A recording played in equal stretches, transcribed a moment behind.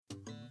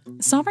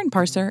Sovereign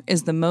Parser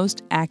is the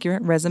most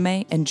accurate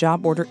resume and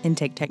job order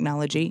intake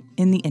technology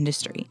in the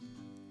industry.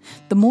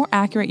 The more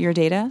accurate your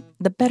data,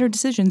 the better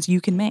decisions you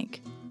can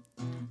make.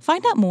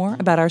 Find out more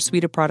about our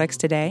suite of products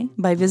today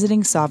by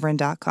visiting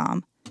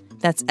Sovereign.com.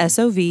 That's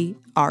SOVREN.com.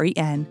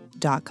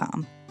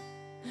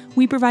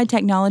 We provide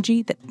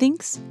technology that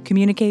thinks,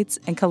 communicates,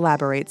 and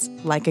collaborates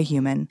like a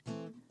human.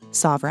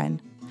 Sovereign.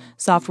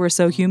 Software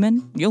so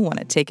human, you'll want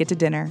to take it to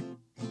dinner.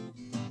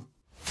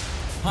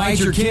 Hide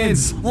your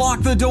kids. Lock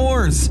the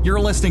doors.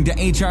 You're listening to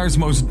HR's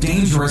most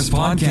dangerous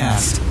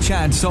podcast.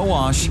 Chad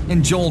Sowash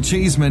and Joel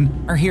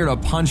Cheeseman are here to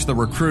punch the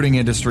recruiting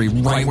industry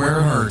right where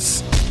it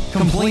hurts.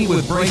 Complete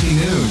with breaking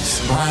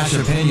news, brash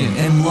opinion,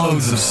 and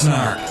loads of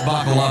snark.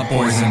 Buckle up,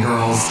 boys and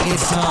girls.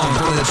 It's time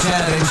for the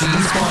Chad and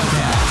Cheese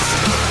Podcast.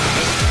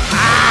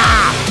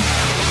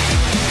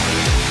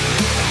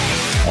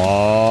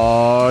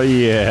 Oh,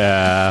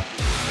 yeah.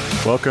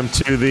 Welcome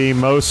to the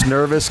most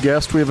nervous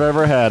guest we've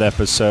ever had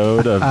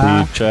episode of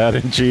the Chad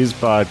and Cheese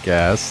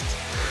Podcast.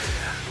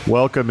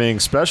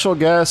 Welcoming special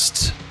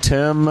guest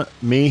Tim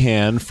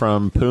Meehan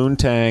from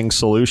Poontang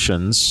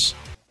Solutions.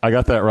 I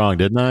got that wrong,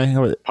 didn't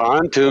I?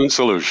 Pontoon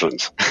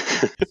Solutions.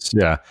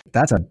 Yeah.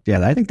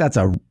 I think that's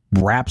a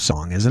rap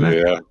song, isn't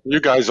it? Yeah.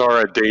 You guys are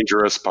a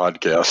dangerous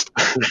podcast.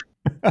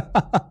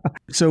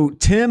 So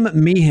Tim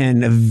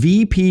Meehan,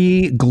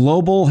 VP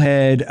Global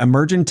Head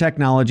Emerging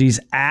Technologies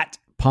at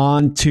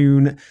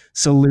Pontoon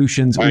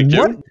Solutions. Thank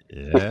you.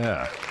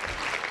 Yeah.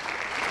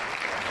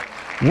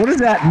 What does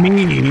that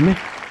mean?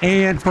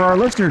 And for our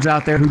listeners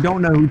out there who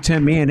don't know who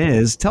Tim Meehan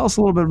is, tell us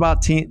a little bit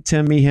about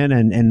Tim Meehan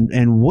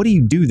and what do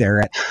you do there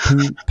at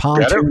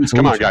Pontoon Solutions?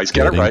 Come on, guys,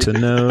 get it right. To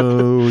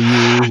know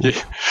you.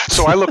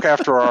 So I look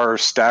after our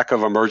stack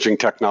of emerging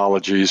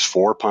technologies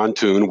for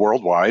Pontoon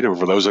worldwide. And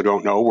for those who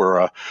don't know, we're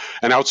an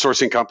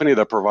outsourcing company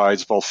that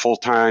provides both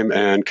full-time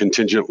and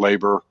contingent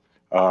labor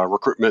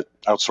recruitment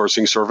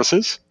outsourcing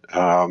services.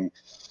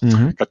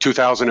 Got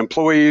 2,000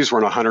 employees. We're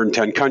in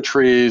 110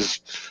 countries,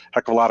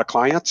 heck of a lot of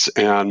clients.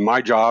 And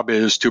my job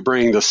is to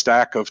bring the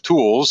stack of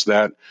tools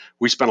that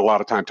we spend a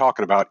lot of time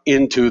talking about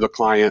into the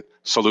client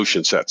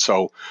solution set.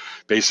 So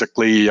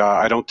basically,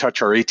 I don't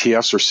touch our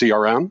ATS or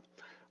CRM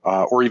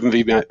or even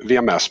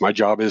VMS. My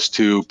job is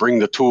to bring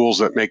the tools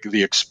that make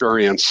the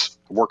experience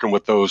working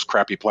with those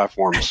crappy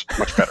platforms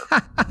much better.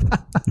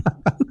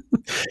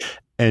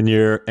 And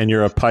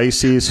you're a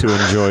Pisces who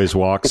enjoys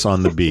walks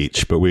on the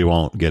beach, but we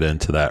won't get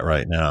into that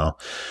right now.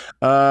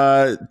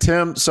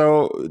 Tim,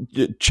 so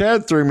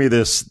Chad threw me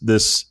this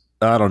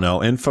I don't know,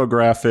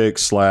 infographic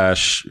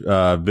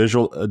 /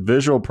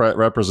 visual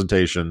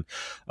representation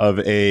of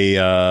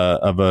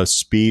a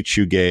speech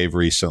you gave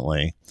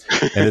recently,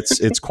 and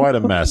it's quite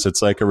a mess.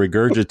 It's like a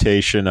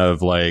regurgitation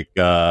of like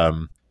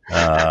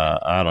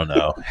I don't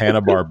know,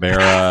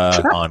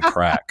 Hanna-Barbera on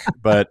crack.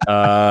 But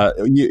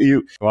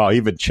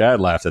even Chad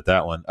laughed at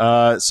that one.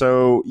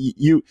 So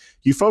you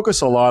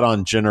focus a lot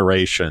on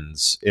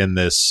generations in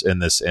this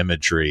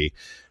imagery.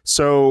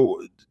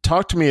 So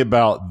talk to me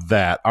about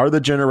that. Are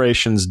the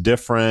generations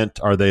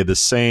different? Are they the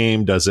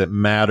same? Does it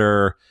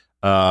matter?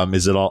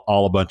 Is it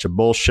all a bunch of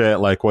bullshit?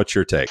 Like, what's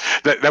your take?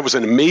 That was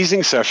an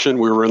amazing session.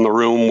 We were in the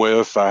room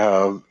with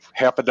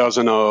half a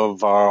dozen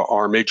of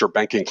our major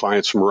banking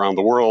clients from around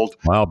the world.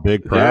 Wow,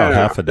 big crowd, yeah,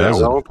 half a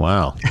dozen. Well,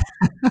 wow.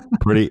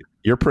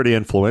 You're pretty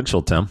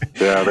influential, Tim.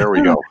 Yeah, there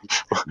we go.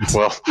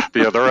 Well,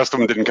 the rest of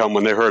them didn't come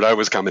when they heard I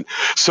was coming.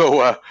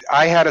 So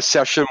I had a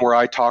session where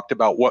I talked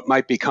about what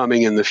might be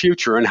coming in the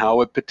future and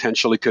how it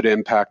potentially could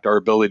impact our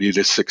ability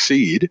to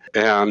succeed.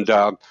 And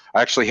I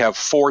actually have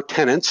 4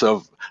 tenets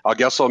of, I'll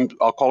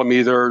call them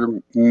either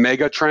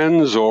mega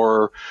trends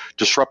or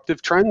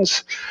disruptive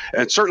trends.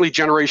 And certainly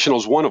generational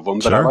is one of them.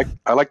 But Sure.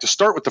 I like to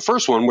start with the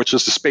first one, which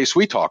is the space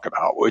we talk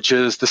about, which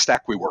is the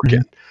stack we work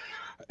in.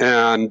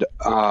 And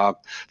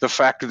the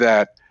fact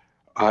that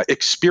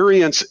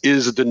experience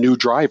is the new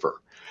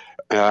driver.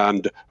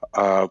 And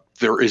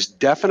there is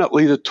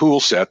definitely the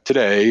tool set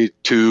today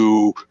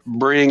to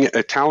bring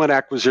a talent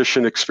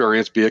acquisition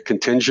experience, be it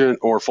contingent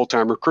or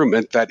full-time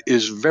recruitment, that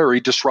is very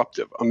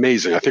disruptive,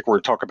 amazing. I think we're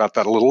going to talk about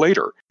that a little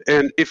later.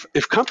 And if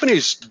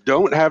companies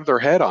don't have their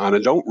head on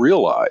and don't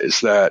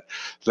realize that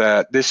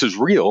this is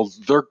real,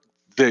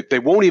 they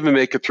won't even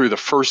make it through the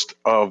first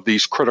of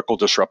these critical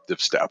disruptive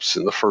steps.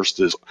 And the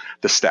first is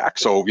the stack.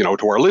 So,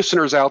 to our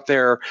listeners out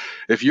there,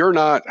 if you're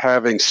not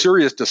having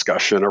serious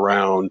discussion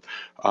around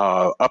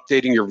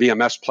updating your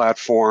VMS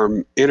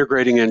platform,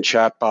 integrating in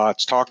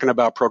chatbots, talking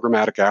about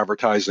programmatic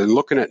advertising,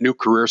 looking at new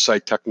career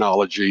site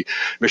technology,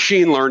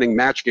 machine learning,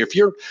 matching, if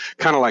you're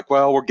kind of like,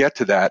 well, we'll get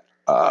to that,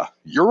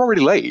 you're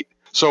already late.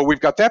 So we've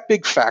got that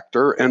big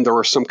factor, and there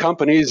are some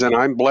companies, and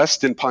I'm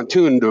blessed in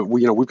Pontoon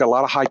we've got a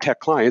lot of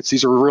high-tech clients.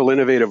 These are real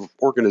innovative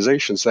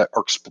organizations that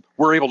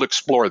we're able to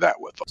explore that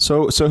with them.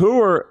 So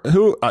who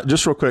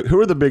just real quick, who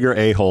are the bigger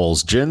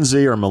a-holes, Gen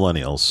Z or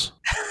millennials?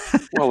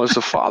 Well, as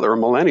a father of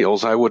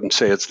millennials, I wouldn't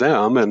say it's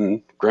them,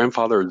 and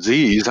grandfather of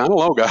Zs. I don't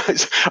know,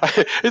 guys.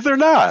 They're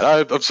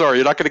not. I'm sorry,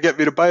 you're not going to get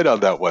me to bite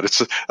on that one.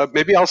 It's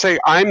maybe I'll say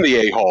I'm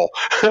the a-hole.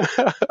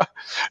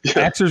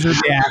 Xers are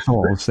the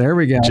assholes. There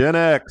we go. Gen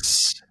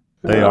X.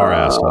 They are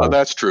assholes.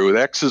 That's true.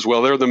 The X as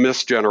well. They're the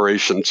missed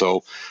generation,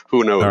 so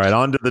who knows? All right,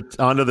 on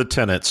to the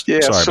tenants. Yeah,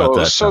 Sorry about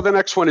that. So the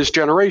next one is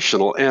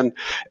generational, and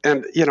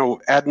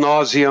ad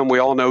nauseum, we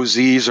all know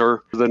Zs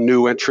are the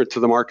new entrant to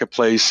the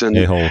marketplace, and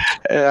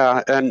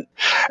and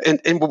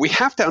what we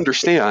have to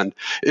understand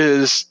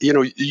is,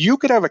 you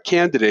could have a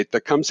candidate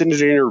that comes into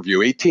the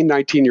interview, 18,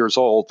 19 years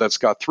old, that's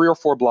got 3 or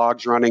 4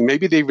 blogs running.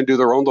 Maybe they even do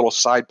their own little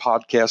side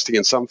podcasting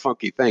and some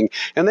funky thing,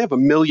 and they have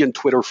 1 million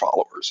Twitter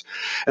followers,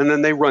 and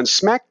then they run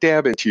smack dab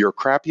into your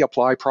crappy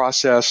apply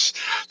process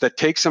that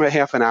takes them a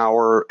half an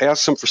hour,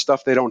 asks them for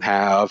stuff they don't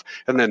have,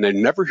 and then they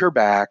never hear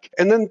back.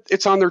 And then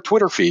it's on their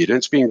Twitter feed and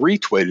it's being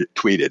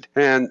retweeted.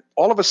 And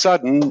all of a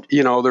sudden,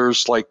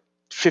 there's like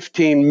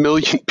 15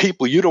 million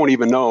people you don't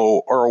even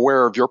know are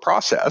aware of your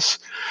process.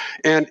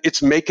 And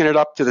it's making it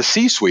up to the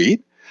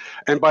C-suite.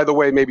 And by the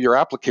way, maybe your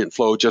applicant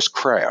flow just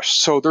crashed.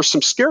 So there's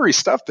some scary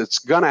stuff that's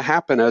going to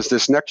happen as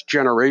this next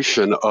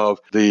generation of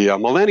the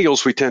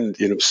millennials. We tend,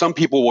 some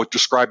people will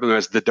describe them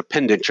as the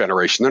dependent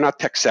generation. They're not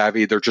tech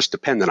savvy. They're just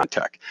dependent on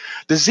tech.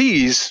 The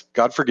Zs,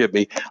 God forgive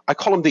me, I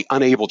call them the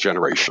unable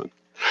generation.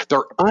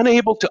 They're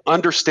unable to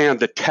understand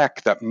the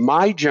tech that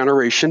my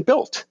generation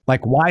built.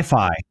 Like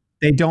Wi-Fi.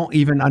 They don't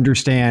even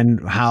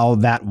understand how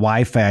that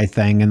Wi-Fi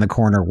thing in the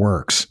corner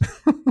works.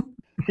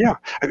 Yeah.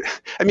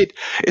 I mean,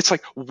 it's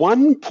like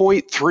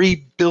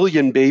 1.3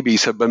 billion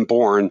babies have been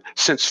born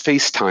since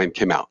FaceTime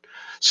came out.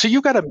 So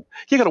you got a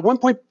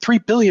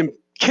 1.3 billion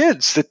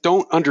kids that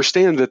don't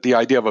understand that the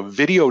idea of a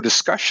video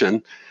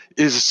discussion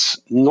is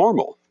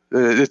normal.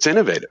 It's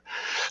innovative.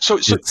 So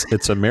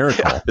it's a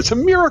miracle. Yeah, it's a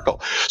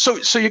miracle.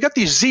 So you got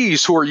these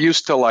Zs who are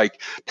used to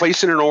like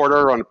placing an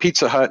order on a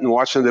Pizza Hut and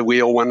watching the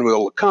wheel, when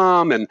will it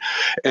come, and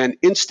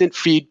instant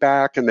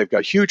feedback, and they've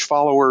got huge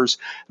followers.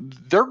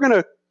 They're going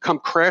to come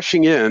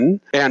crashing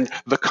in, and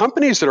the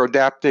companies that are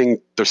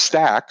adapting their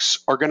stacks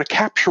are going to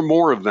capture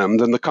more of them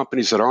than the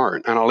companies that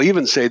aren't. And I'll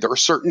even say there are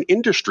certain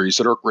industries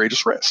that are at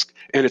greatest risk,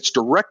 and it's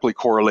directly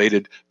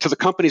correlated to the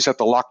companies that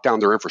lock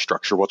down their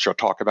infrastructure, which I'll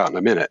talk about in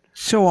a minute.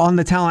 So on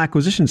the talent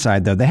acquisition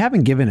side, though, they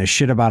haven't given a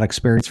shit about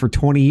experience for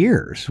 20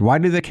 years. Why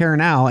do they care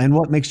now? And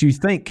what makes you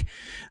think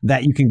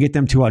that you can get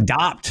them to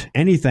adopt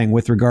anything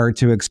with regard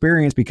to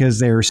experience, because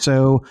they're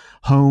so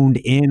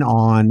honed in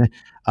on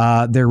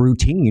their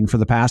routine for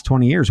the past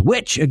 20 years,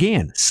 which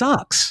again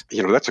sucks.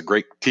 That's a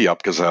great tee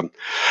up, because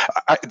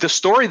the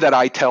story that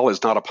I tell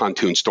is not a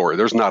pontoon story.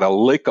 There's not a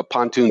lick of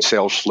pontoon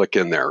sales slick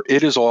in there.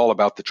 It is all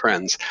about the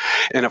trends.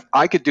 And if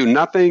I could do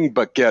nothing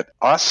but get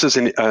us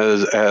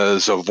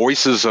as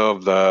voices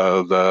of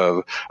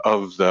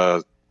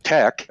the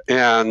tech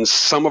and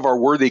some of our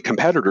worthy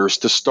competitors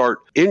to start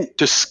in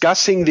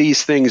discussing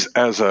these things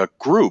as a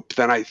group,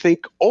 then I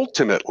think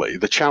ultimately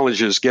the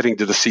challenge is getting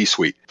to the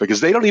C-suite, because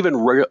they don't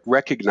even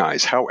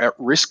recognize how at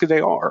risk they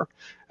are.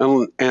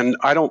 And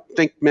I don't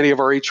think many of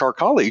our HR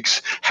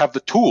colleagues have the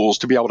tools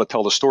to be able to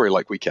tell the story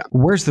like we can.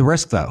 Where's the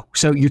risk, though?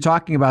 So you're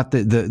talking about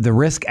the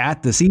risk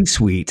at the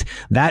C-suite.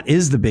 That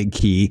is the big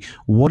key.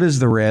 What is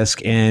the risk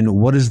and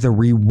what is the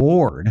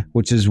reward,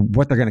 which is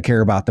what they're going to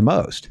care about the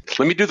most?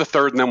 Let me do the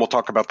third, and then we'll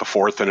talk about the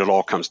fourth, and it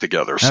all comes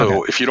together.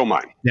 So if you don't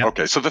mind. Yep.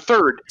 Okay, so the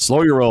third.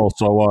 Slow your roll,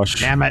 Slow Wash.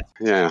 Damn it.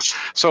 Yeah.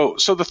 So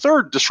the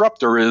third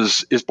disruptor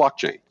is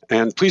blockchain.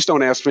 And please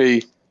don't ask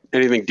me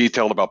anything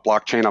detailed about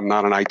blockchain. I'm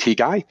not an IT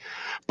guy,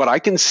 but I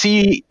can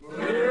see,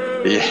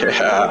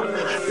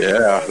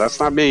 that's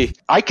not me.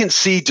 I can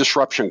see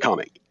disruption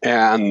coming.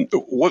 And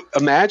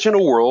imagine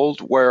a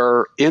world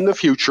where in the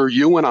future,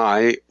 you and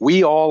I,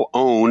 we all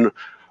own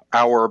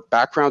our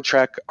background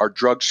check, our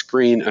drug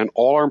screen, and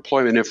all our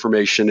employment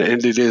information.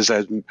 And it is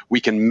as we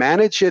can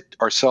manage it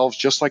ourselves,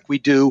 just like we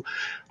do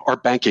our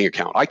banking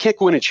account. I can't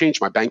go in and change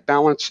my bank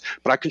balance,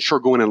 but I can sure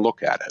go in and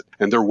look at it.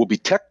 And there will be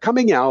tech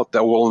coming out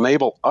that will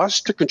enable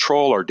us to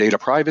control our data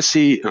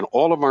privacy and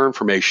all of our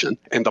information.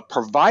 And the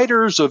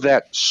providers of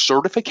that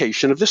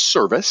certification of this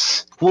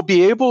service will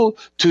be able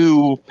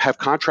to have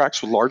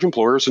contracts with large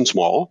employers and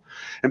small.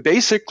 And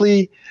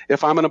basically,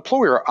 if I'm an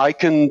employer, I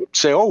can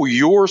say, oh,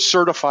 you're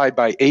certified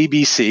by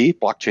ABC,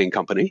 blockchain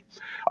company.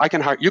 I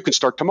can hire, you can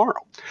start tomorrow.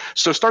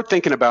 So start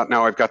thinking about,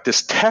 now I've got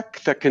this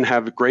tech that can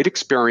have great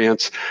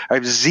experience. I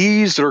have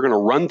Zs that are going to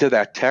run to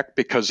that tech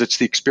because it's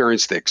the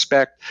experience they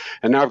expect.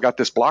 And now I've got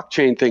this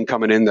blockchain thing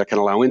coming in that can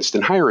allow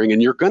instant hiring.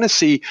 And you're going to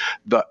see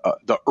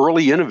the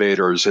early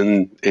innovators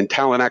in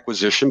talent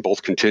acquisition,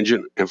 both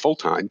contingent and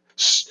full-time,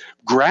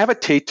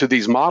 gravitate to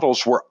these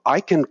models where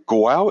I can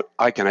go out,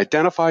 I can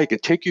identify, I can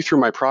take you through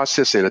my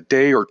process in a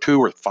day or 2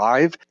 or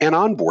 5 and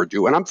onboard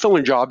you. And I'm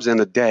filling jobs in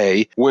a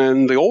day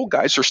when the old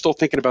guys are still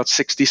thinking about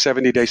 60,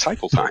 70-day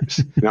cycle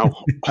times. Now,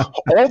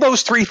 all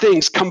those 3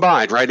 things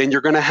combined, right? And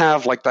you're going to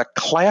have like that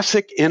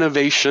classic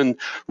innovation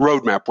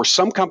roadmap where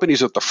some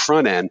companies at the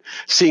front end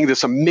seeing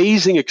this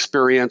amazing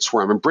experience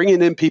where I'm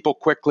bringing in people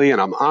quickly and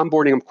I'm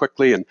onboarding them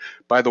quickly. And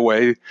by the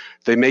way,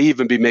 they may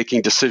even be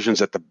making decisions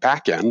at the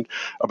back end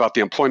about the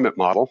employment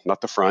model,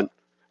 not the front.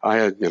 I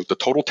had the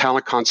total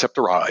talent concept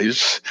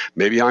arise.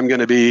 Maybe I'm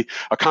going to be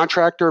a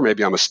contractor.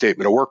 Maybe I'm a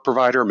statement of work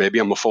provider. Maybe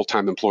I'm a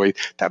full-time employee.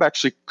 That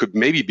actually could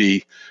maybe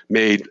be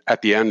made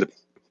at the end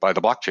by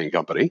the blockchain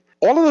company.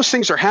 All of those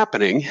things are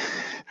happening.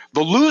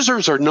 The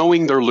losers are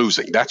knowing they're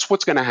losing. That's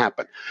what's going to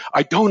happen.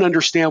 I don't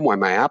understand why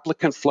my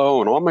applicant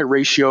flow and all my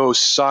ratios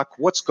suck.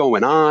 What's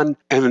going on?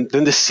 And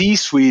then the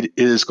C-suite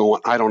is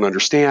going, I don't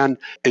understand.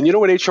 And you know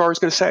what HR is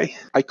going to say?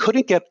 I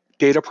couldn't get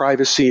data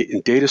privacy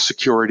and data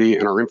security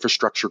in our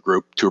infrastructure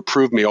group to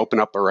approve me open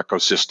up our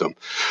ecosystem.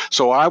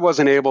 So I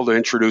wasn't able to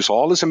introduce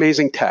all this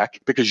amazing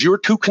tech because you were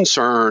too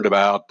concerned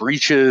about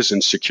breaches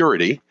and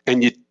security,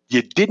 and you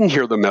didn't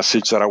hear the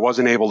message that I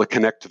wasn't able to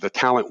connect to the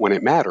talent when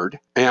it mattered,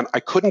 and I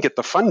couldn't get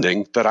the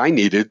funding that I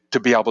needed to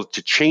be able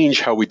to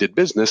change how we did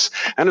business.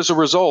 And as a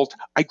result,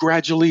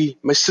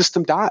 my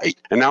system died.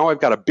 And now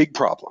I've got a big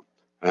problem.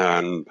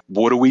 And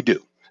what do we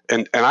do?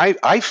 And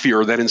I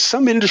fear that in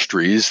some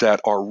industries that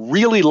are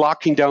really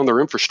locking down their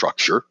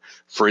infrastructure,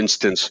 for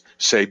instance,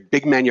 say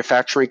big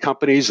manufacturing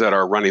companies that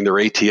are running their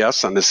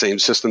ATS on the same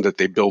system that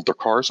they build their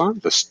cars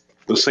on,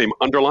 the same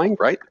underlying,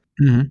 right?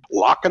 Mm-hmm.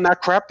 Locking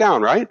that crap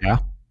down, right? Yeah.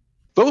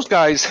 Those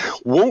guys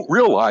won't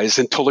realize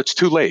until it's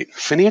too late.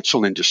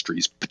 Financial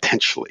industries,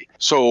 potentially.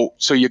 So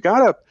you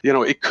gotta,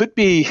 it could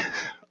be,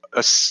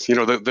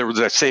 there was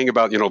that saying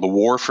about, the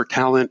war for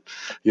talent,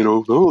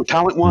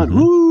 talent won. Mm-hmm.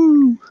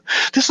 Woo!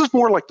 This is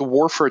more like the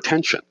war for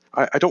attention.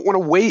 I don't want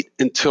to wait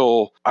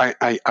until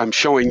I'm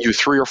showing you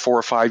 3 or 4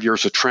 or 5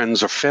 years of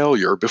trends of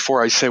failure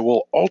before I say,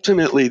 well,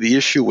 ultimately the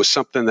issue was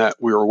something that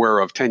we were aware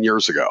of 10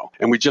 years ago.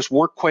 And we just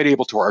weren't quite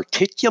able to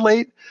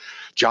articulate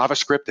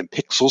JavaScript and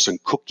pixels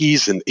and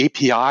cookies and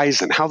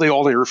APIs and how they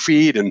all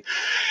interfeed. And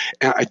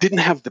I didn't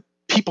have the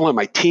people on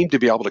my team to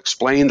be able to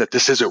explain that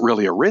this isn't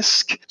really a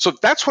risk. So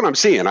that's what I'm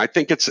seeing. I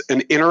think it's an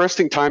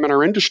interesting time in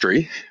our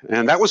industry.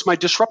 And that was my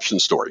disruption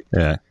story.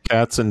 Yeah.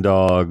 Cats and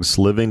dogs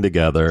living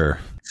together.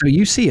 So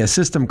you see a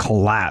system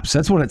collapse.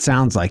 That's what it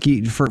sounds like.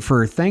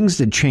 For things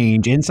to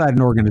change inside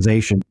an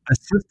organization, a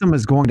system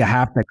is going to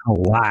have to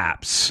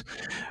collapse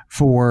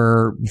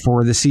for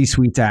the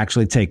C-suite to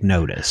actually take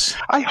notice.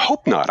 I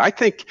hope not. I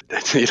think,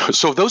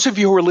 so those of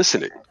you who are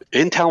listening,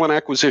 in talent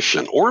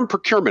acquisition or in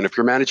procurement, if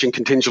you're managing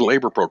contingent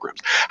labor programs,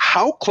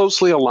 how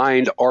closely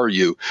aligned are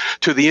you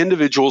to the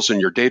individuals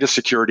in your data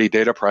security,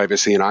 data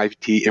privacy, and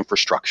IT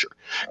infrastructure?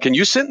 Can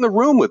you sit in the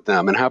room with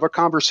them and have a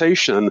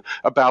conversation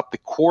about the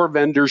core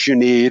vendors you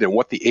need and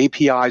what the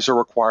APIs are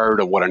required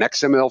and what an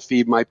XML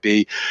feed might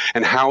be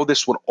and how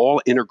this would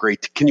all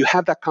integrate? Can you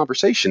have that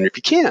conversation? If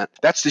you can't,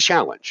 that's the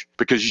challenge,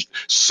 because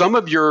some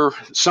of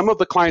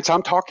the clients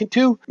I'm talking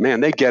to,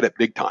 man, they get it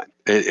big time.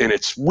 And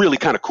it's really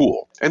kind of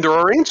cool. And there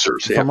are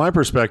answers. From my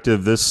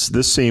perspective,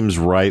 this seems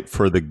ripe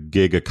for the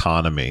gig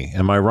economy.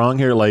 Am I wrong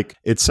here? Like,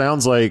 it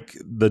sounds like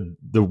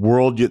the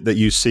world that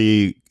you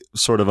see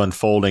sort of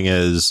unfolding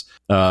is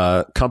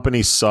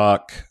companies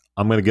suck.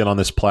 I'm going to get on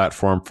this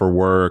platform for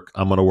work.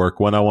 I'm going to work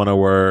when I want to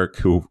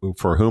work,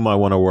 for whom I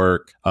want to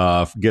work,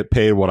 get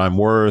paid what I'm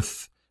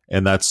worth.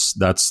 And that's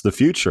the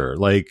future.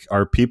 Like,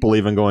 are people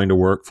even going to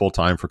work full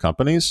time for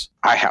companies?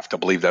 I have to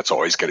believe that's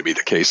always going to be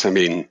the case. I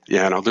mean,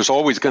 there's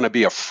always going to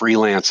be a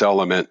freelance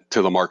element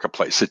to the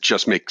marketplace.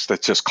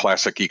 That's just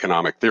classic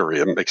economic theory.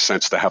 It makes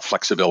sense to have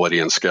flexibility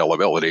and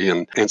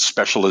scalability and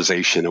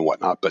specialization and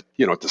whatnot. But,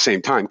 at the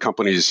same time,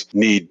 companies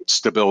need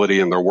stability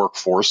in their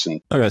workforce.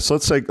 And okay, so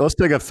let's take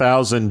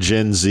 1,000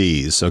 Gen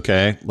Zs.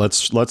 Okay,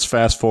 let's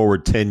fast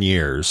forward 10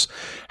 years.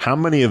 How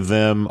many of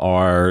them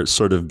are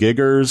sort of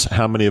giggers?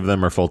 How many of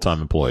them are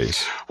full-time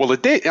employees? Well,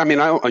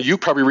 you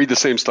probably read the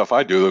same stuff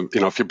I do.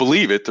 If you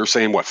believe it, they're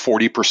saying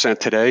 40%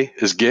 today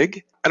is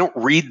gig. I don't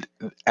read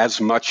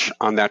as much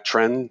on that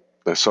trend,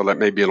 so that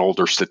may be an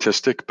older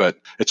statistic, but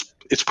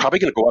it's probably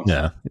going to go up.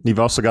 Yeah,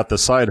 you've also got the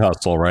side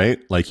hustle, right?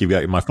 Like, you've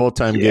got my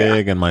full-time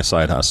gig and my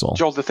side hustle.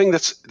 Joel, the thing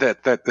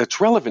that's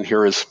relevant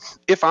here is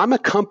if I'm a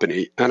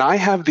company and I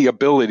have the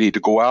ability to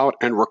go out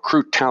and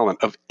recruit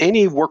talent of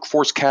any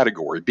workforce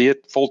category, be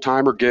it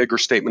full-time or gig or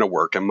statement of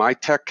work, and my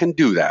tech can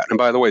do that. And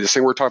by the way, this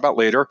thing we're talking about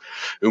later,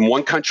 in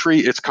one country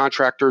it's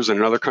contractors, in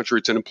another country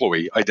it's an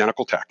employee,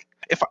 identical tech.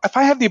 If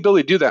I have the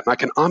ability to do that and I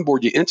can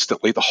onboard you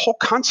instantly, the whole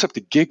concept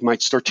of gig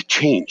might start to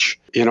change.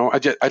 I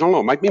don't know.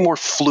 It might be more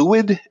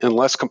fluid and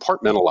less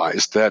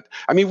compartmentalized.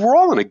 We're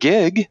all in a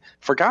gig,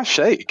 for gosh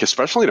sake,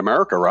 especially in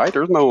America, right?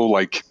 There's no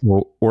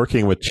Well,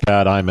 working with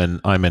Chad, I'm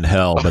in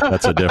hell, but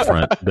that's a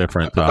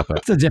different topic.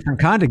 It's a different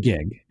kind of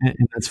gig, and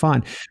that's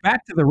fine.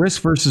 Back to the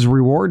risk versus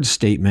reward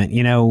statement.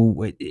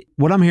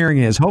 What I'm hearing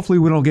is hopefully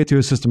we don't get to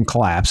a system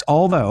collapse.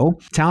 Although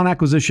talent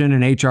acquisition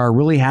and HR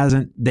really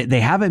they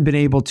haven't been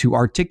able to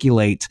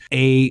articulate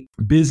a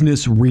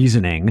business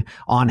reasoning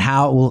on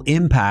how it will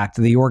impact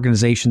the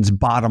organization's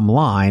bottom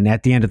line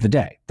at the end of the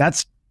day.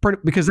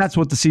 Because that's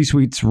what the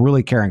C-suite's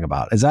really caring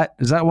about. Is that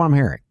what I'm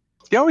hearing?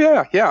 Oh,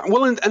 yeah, yeah.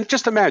 Well, and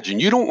just imagine,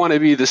 you don't want to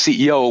be the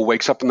CEO who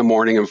wakes up in the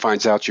morning and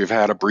finds out you've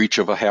had a breach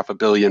of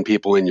 500 million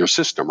people in your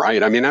system,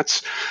 right? I mean,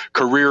 that's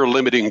career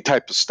limiting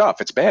type of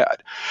stuff. It's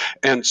bad.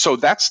 And so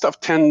that stuff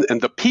and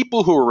the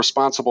people who are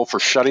responsible for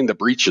shutting the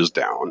breaches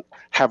down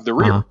have the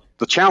rear.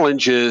 The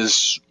challenge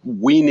is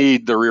we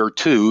need the rear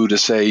too to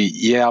say,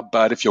 yeah,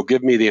 but if you'll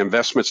give me the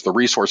investments, the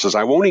resources,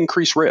 I won't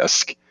increase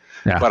risk,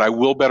 but I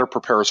will better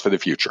prepare us for the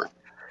future.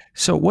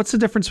 So what's the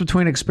difference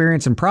between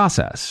experience and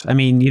process? I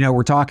mean,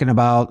 we're talking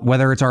about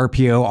whether it's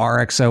RPO,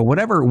 RXO,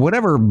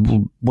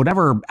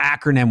 whatever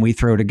acronym we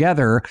throw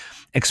together,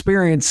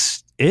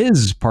 experience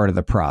is part of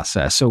the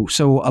process.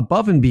 So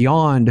above and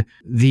beyond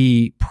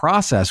the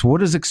process,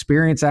 what does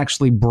experience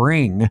actually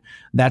bring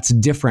that's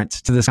different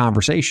to this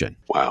conversation?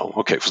 Wow.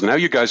 Okay. So now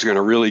you guys are going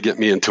to really get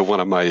me into one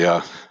of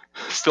my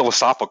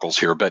philosophicals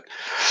here, but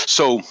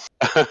so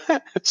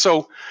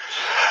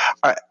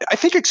I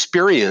think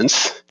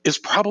experience is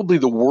probably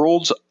the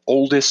world's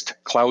oldest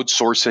cloud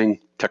sourcing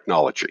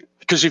technology.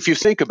 Because if you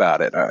think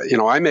about it,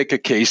 I make a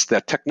case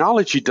that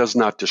technology does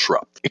not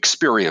disrupt.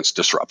 Experience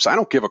disrupts. I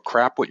don't give a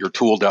crap what your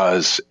tool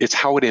does. It's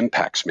how it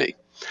impacts me.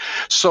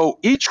 So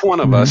each one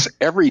of us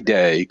every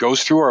day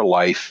goes through our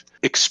life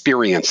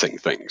experiencing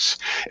things.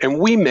 And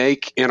we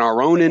make in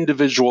our own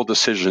individual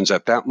decisions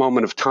at that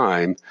moment of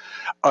time,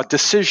 a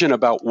decision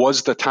about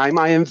was the time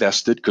I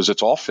invested, because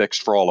it's all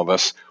fixed for all of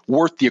us,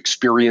 worth the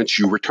experience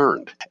you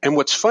returned. And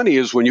what's funny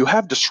is when you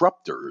have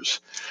disruptors,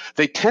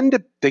 they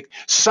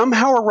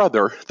somehow or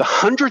other, the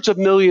hundreds of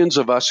millions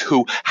of us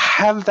who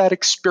have that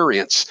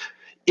experience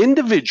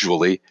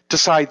individually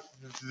decide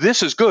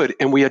this is good,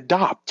 and we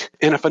adopt.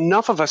 And if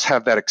enough of us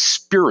have that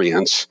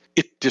experience,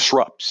 it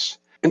disrupts.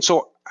 And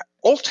so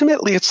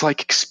ultimately, it's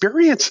like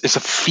experience is a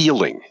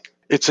feeling.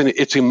 It's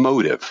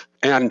emotive.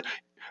 And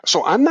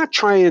so I'm not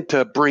trying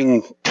to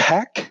bring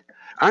tech.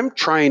 I'm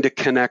trying to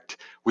connect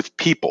with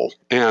people.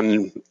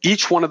 And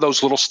each one of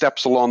those little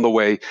steps along the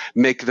way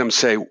make them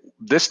say,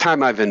 this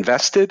time I've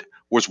invested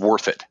was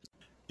worth it.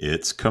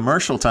 It's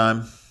commercial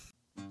time.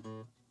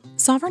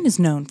 Sovren is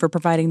known for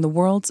providing the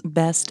world's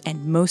best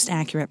and most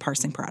accurate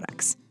parsing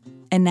products.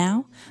 And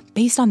now,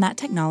 based on that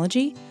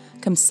technology,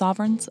 comes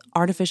Sovren's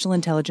artificial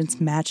intelligence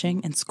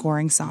matching and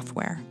scoring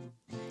software.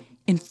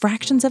 In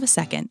fractions of a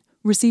second,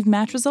 receive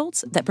match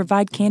results that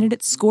provide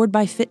candidates scored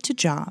by fit to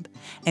job,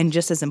 and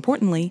just as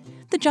importantly,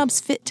 the job's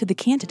fit to the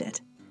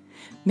candidate.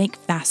 Make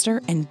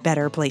faster and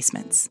better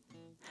placements.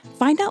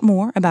 Find out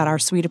more about our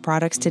suite of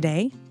products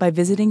today by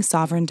visiting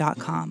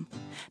sovren.com.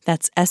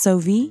 That's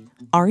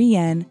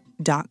SOVREN.com.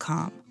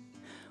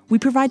 We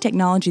provide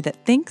technology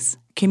that thinks,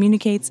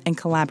 communicates, and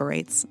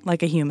collaborates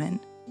like a human.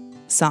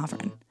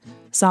 Sovren.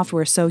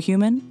 Software so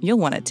human, you'll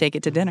want to take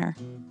it to dinner.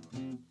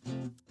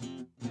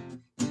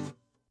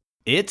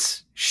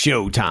 It's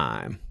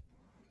showtime.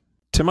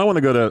 Tim, I want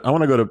to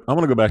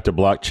go back to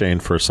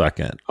blockchain for a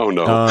second. Oh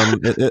no.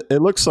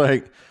 It looks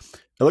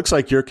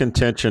like your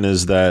contention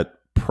is that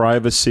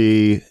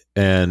privacy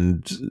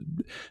and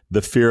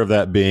the fear of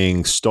that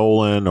being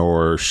stolen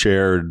or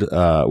shared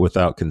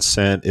without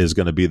consent is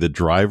going to be the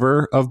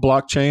driver of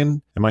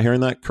blockchain. Am I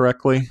hearing that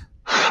correctly?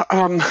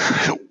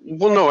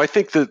 Well, no, I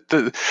think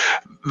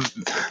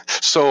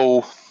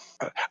so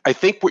I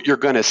think what you're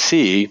going to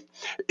see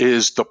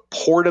is the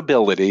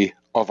portability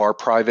of our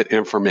private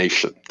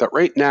information. That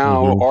right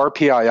now, our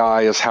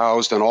PII is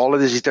housed in all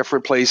of these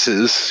different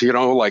places,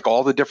 like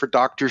all the different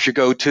doctors you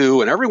go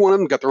to, and every one of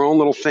them got their own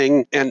little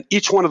thing. And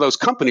each one of those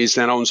companies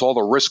then owns all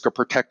the risk of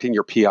protecting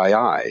your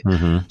PII.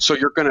 So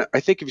I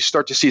think if you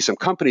start to see some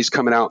companies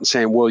coming out and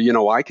saying,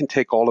 well, I can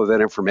take all of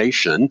that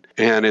information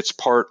and it's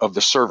part of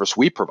the service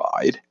we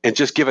provide and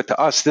just give it to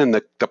us, then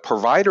the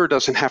provider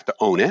doesn't have to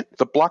own it.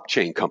 The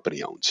blockchain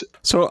company owns it.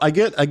 So I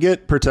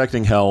get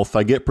protecting health,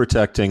 I get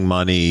protecting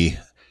money.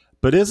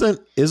 But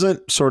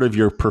isn't sort of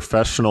your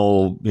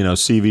professional,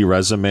 CV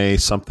resume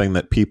something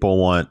that people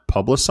want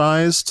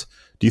publicized?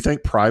 Do you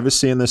think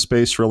privacy in this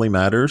space really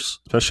matters,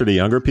 especially to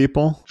younger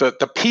people?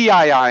 The PII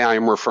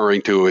I'm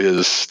referring to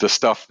is the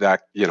stuff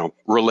that,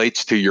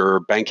 relates to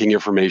your banking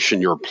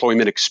information, your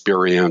employment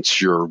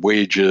experience, your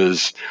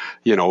wages,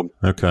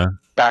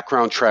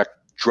 background check,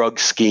 drug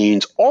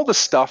schemes, all the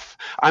stuff.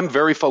 I'm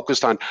very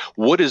focused on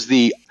what is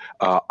the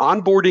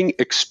onboarding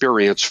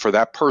experience for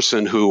that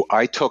person who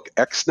I took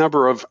X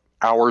number of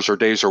hours or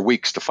days or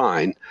weeks to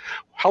find.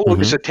 How long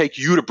does it take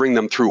you to bring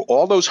them through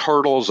all those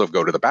hurdles of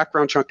go to the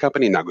background check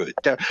company, now go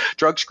to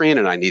drug screen,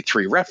 and I need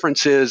 3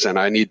 references, and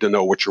I need to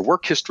know what your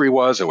work history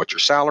was and what your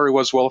salary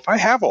was. Well, if I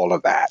have all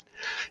of that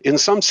in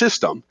some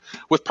system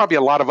with probably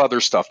a lot of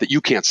other stuff that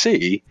you can't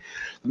see,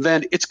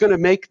 then it's going to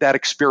make that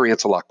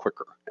experience a lot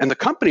quicker. And the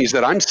companies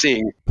that I'm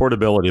seeing...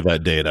 Portability of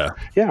that data.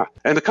 Yeah.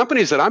 And the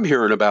companies that I'm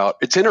hearing about,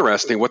 it's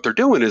interesting. What they're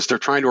doing is they're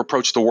trying to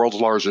approach the world's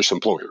largest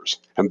employers.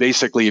 And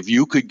basically, if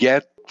you could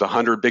get the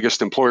 100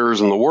 biggest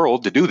employers in the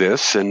world to do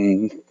this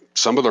and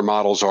some of their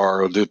models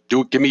are,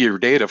 give me your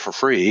data for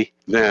free,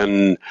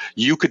 then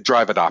you could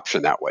drive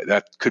adoption that way.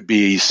 That could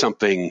be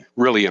something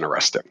really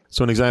interesting.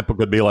 So an example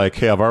could be like,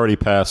 hey, I've already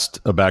passed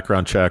a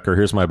background check, or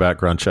here's my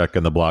background check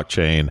in the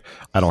blockchain.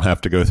 I don't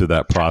have to go through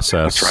that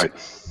process. That's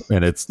right.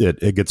 And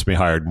it gets me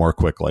hired more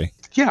quickly.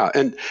 Yeah.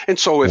 And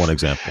so if, one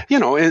example,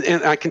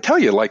 and I can tell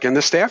you, like in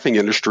the staffing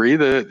industry,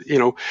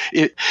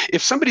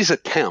 if somebody's a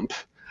temp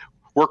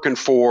working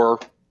for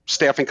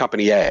staffing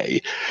company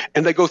A,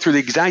 and they go through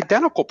the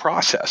identical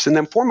process, and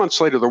then 4 months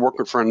later, they're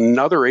working for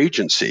another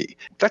agency,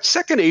 that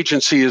second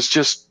agency is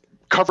just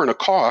covering a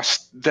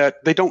cost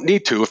that they don't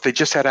need to if they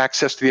just had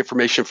access to the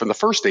information from the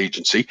first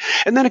agency,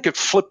 and then it could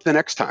flip the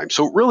next time.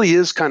 So it really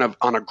is kind of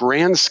on a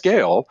grand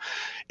scale.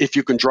 If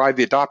you can drive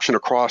the adoption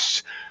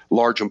across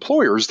large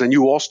employers, then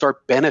you all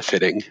start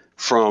benefiting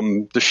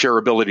from the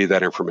shareability of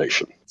that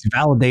information. It's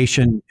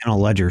validation in a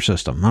ledger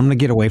system. I'm going to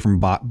get away from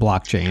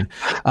blockchain.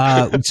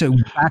 So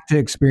back to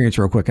experience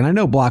real quick. And I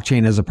know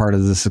blockchain is a part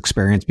of this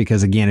experience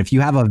because, again, if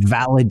you have a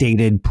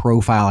validated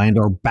profile and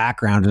or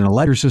background in a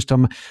ledger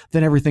system,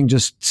 then everything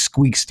just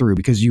squeaks through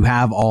because you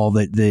have all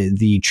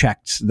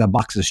the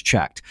boxes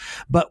checked.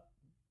 But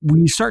when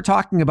you start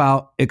talking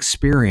about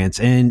experience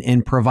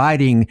and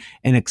providing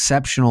an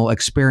exceptional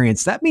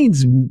experience, that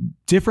means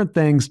different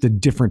things to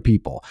different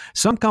people.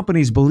 Some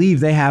companies believe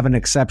they have an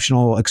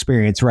exceptional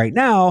experience right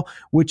now,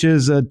 which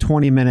is a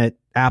 20-minute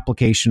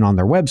application on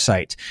their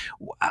website.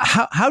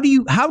 How do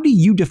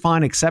you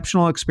define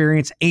exceptional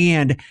experience,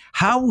 and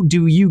how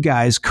do you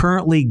guys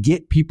currently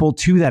get people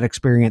to that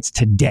experience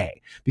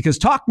today? Because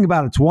talking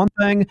about it's one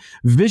thing,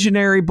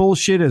 visionary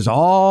bullshit is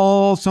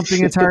all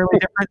something entirely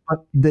different.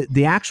 But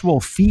the actual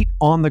feet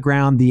on the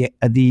ground,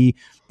 the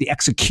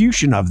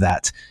execution of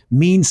that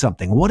means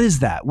something. What is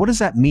that? What does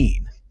that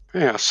mean?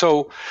 Yeah.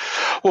 So,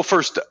 well,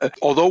 first,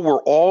 although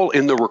we're all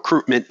in the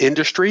recruitment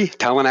industry,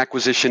 talent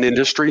acquisition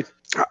industry,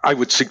 I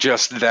would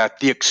suggest that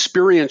the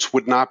experience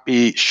should not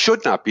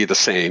be the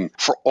same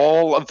for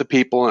all of the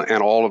people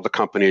and all of the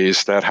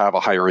companies that have a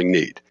hiring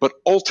need. But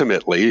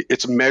ultimately,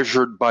 it's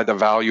measured by the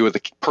value of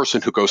the person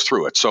who goes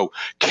through it. So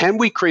can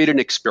we create an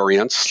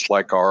experience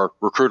like our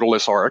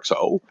Recruiterless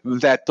RXO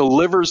that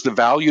delivers the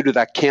value to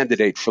that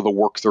candidate for the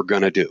work they're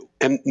going to do?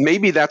 And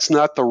maybe that's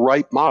not the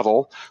right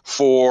model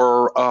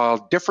for a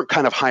different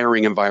kind of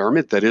hiring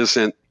environment that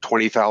isn't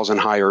 20,000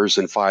 hires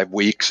in 5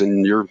 weeks,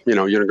 and you're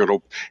going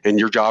to, and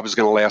your job is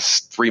going to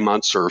last 3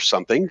 months or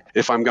something.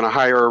 If I'm going to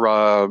hire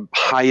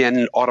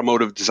high-end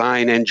automotive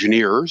design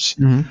engineers,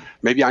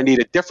 maybe I need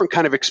a different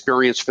kind of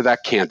experience for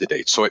that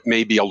candidate. So it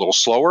may be a little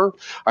slower.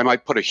 I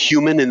might put a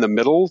human in the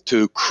middle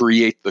to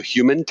create the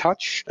human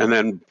touch, and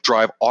then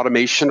drive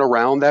automation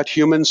around that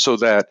human so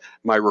that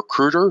my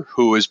recruiter,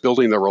 who is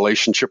building the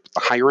relationship with the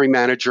hiring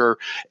manager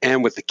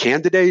and with the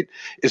candidate,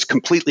 is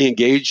completely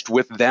engaged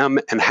with them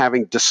and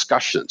having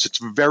discussions. It's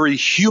very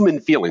human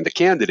feeling. The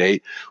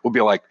candidate will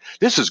be like,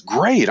 this is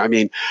great. I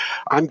mean,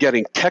 I'm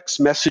getting text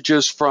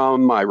messages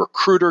from my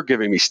recruiter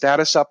giving me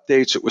status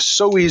updates. It was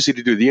so easy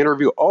to do the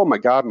interview. Oh my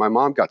God, my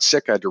mom got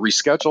sick. I had to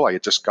reschedule. I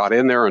had just got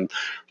in there and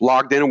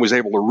logged in and was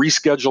able to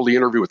reschedule the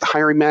interview with the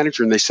hiring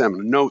manager. And they sent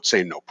a note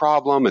saying no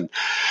problem. And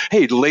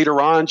hey,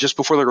 later on, just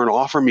before they're going to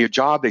offer me a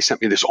job, they sent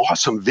me this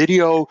awesome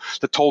video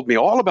that told me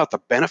all about the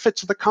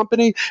benefits of the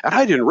company. And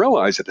I didn't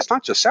realize it. It's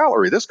not just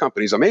salary. This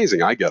company's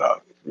amazing. I get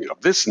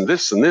this and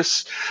this and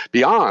this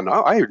beyond.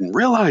 I didn't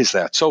realize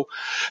that. So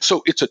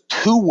it's a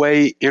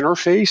two-way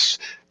interface,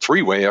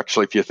 three-way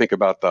actually, if you think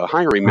about the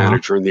hiring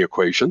manager in the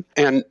equation,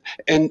 and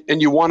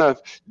you want to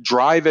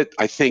drive it,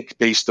 I think,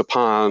 based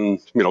upon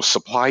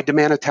supply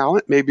demand of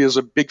talent maybe is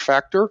a big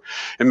factor,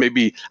 and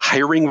maybe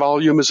hiring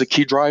volume is a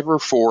key driver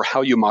for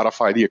how you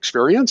modify the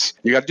experience.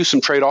 You got to do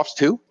some trade-offs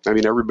too. I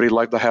mean, everybody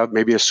like to have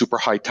maybe a super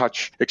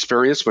high-touch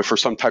experience, but for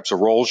some types of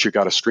roles, you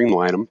got to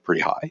streamline them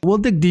pretty high. We'll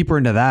dig deeper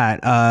into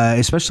that,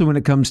 especially when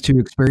it comes to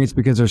experience,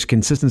 because there's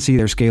consistency,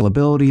 there's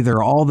scalability, there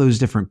are all those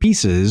different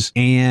pieces,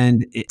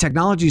 and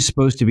technology is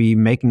supposed to be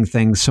making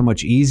things so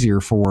much easier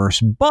for us.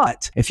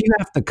 But if you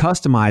have to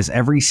customize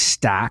every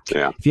stack,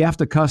 if you have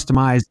to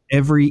customize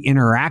every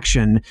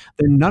interaction,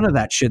 then none of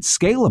that shit's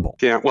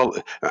scalable. Yeah, well,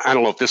 I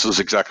don't know if this is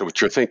exactly what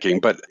you're thinking,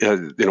 but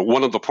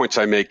one of the points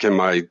I make in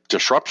my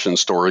disruption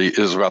story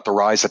is about the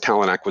rise of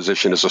talent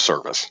acquisition as a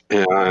service,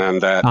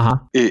 and that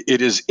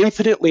it is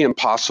infinitely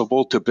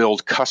impossible to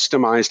build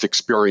customized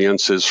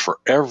experiences for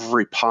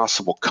every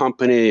possible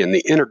company and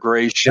the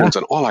integrations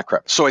and all that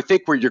crap. So I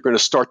think what you're going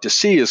to start to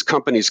see is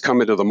companies come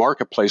into the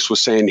marketplace with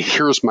saying,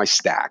 here's my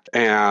stack.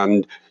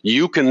 And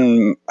you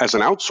can, as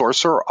an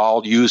outsourcer,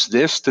 I'll use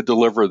this to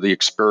deliver the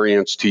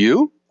experience to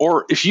you.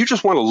 Or if you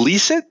just want to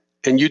lease it,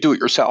 and you do it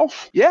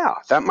yourself, yeah,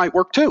 that might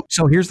work too.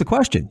 So here's the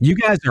question. You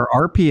guys are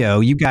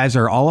RPO. You guys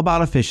are all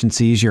about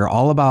efficiencies. You're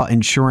all about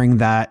ensuring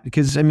that,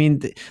 because I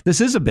mean,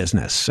 this is a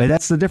business.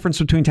 That's the difference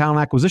between talent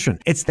acquisition.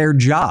 It's their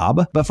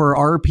job, but for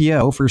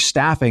RPO, for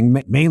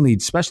staffing, mainly,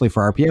 especially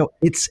for RPO,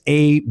 it's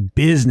a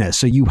business.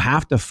 So you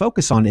have to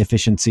focus on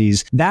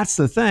efficiencies. That's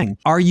the thing.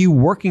 Are you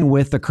working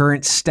with the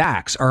current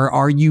stacks, or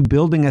are you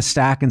building a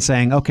stack and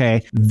saying,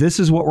 okay, this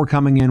is what we're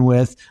coming in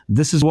with.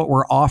 This is what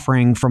we're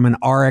offering from an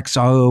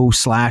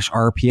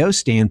RXO/RPO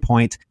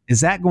standpoint.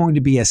 Is that going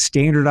to be a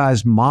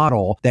standardized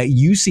model that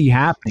you see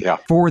happening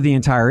for the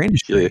entire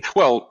industry? Yeah.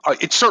 Well,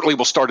 it certainly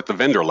will start at the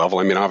vendor level.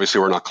 I mean,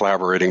 obviously, we're not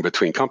collaborating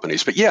between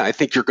companies. But yeah, I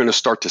think you're going to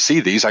start to see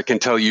these. I can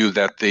tell you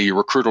that the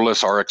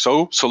Recruiterless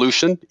RXO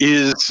solution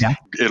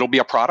it'll be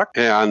a product.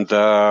 And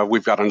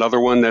we've got another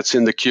one that's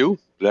in the queue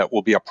that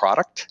will be a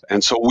product.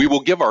 And so we will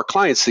give our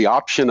clients the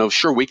option of,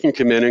 sure, we can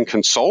come in and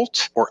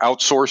consult or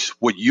outsource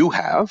what you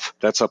have.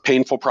 That's a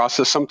painful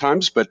process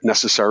sometimes, but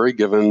necessary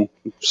given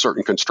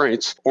certain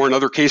constraints. Or in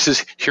other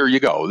cases, here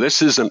you go.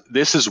 This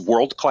is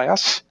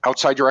world-class.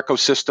 Outside your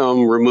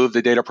ecosystem, remove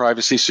the data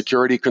privacy,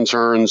 security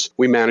concerns.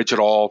 We manage it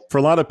all. For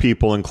a lot of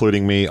people,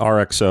 including me,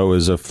 RXO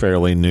is a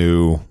fairly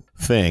new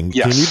thing.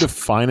 Yes. Can you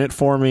define it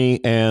for me?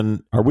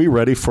 And are we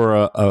ready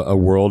for a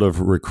world of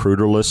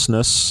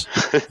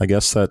recruiterlessness? I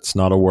guess that's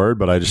not a word,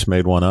 but I just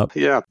made one up.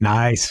 Yeah.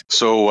 Nice.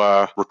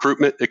 So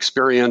recruitment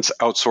experience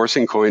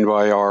outsourcing, coined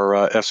by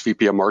our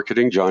SVP of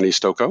marketing, Johnny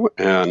Stocco.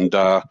 And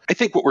I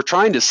think what we're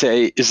trying to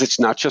say is it's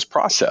not just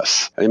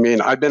process. I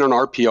mean, I've been an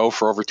RPO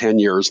for over 10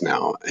 years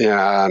now,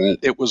 and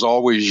it was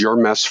always your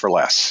mess for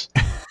less.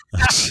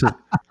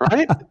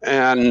 Right?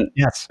 And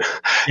yes.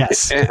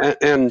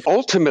 And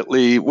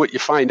ultimately, what you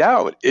find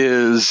out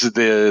is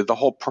the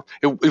whole.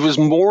 It was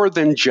more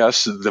than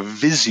just the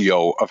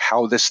visio of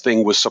how this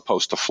thing was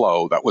supposed to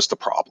flow. That was the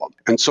problem.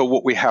 And so,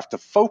 what we have to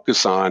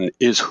focus on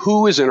is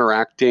who is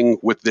interacting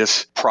with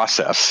this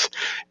process.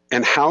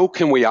 And how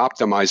can we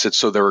optimize it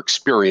so their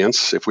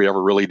experience, if we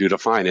ever really do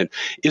define it,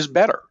 is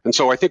better? And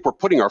so I think we're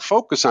putting our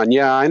focus on,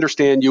 I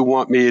understand you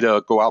want me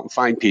to go out and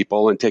find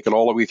people and take it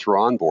all the way through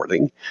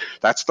onboarding.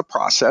 That's the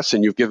process,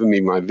 and you've given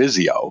me my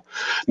visio.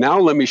 Now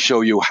let me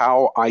show you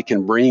how I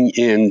can bring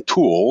in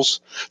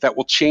tools that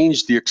will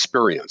change the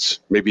experience,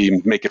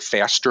 maybe make it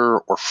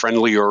faster or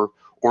friendlier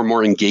or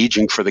more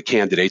engaging for the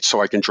candidates so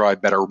I can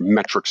drive better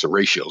metrics and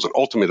ratios. And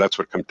ultimately, that's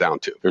what it comes down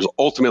to. There's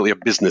ultimately a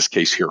business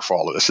case here for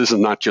all of this. This is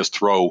not just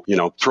throw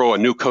a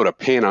new coat of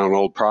paint on an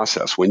old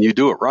process. When you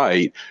do it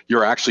right,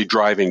 you're actually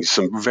driving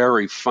some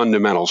very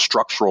fundamental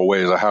structural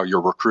ways of how you're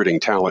recruiting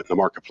talent in the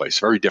marketplace.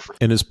 Very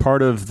different. And is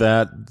part of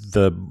that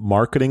the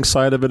marketing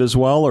side of it as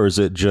well? Or is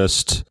it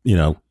just,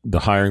 the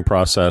hiring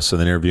process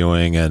and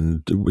interviewing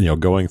and,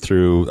 going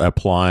through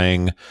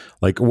applying?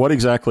 Like, what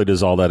exactly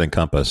does all that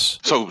encompass?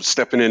 So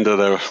stepping into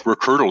the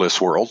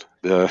recruiterless world,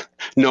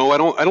 no, I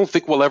don't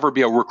think we'll ever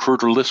be a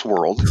recruiterless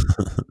world.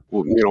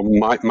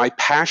 My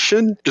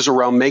passion is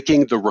around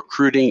making the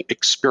recruiting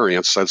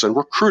experience as a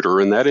recruiter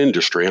in that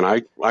industry. And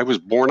I was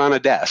born on a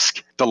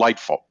desk,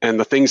 delightful. And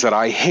the things that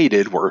I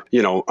hated were,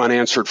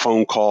 unanswered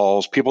phone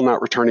calls, people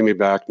not returning me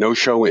back, no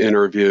show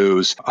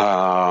interviews,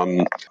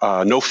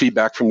 no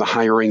feedback from the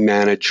hiring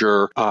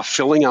manager,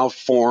 filling out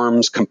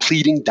forms,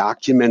 completing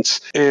documents.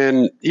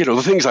 And,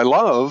 the things I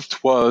loved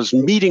was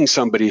meeting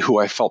somebody who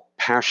I felt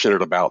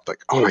passionate about,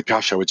 like, oh my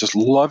gosh, I would just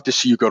love to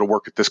see you go to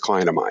work at this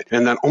client of mine.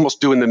 And then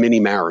almost doing the mini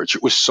marriage.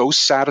 It was so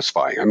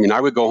satisfying. I mean, I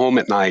would go home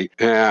at night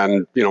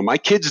and, my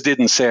kids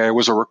didn't say I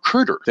was a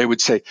recruiter. They would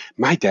say,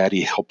 my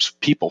daddy helps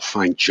people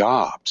find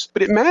jobs.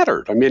 But it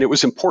mattered. I mean, it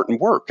was important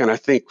work. And I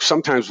think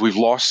sometimes we've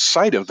lost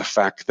sight of the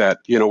fact that,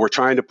 we're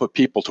trying to put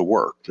people to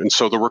work. And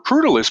so the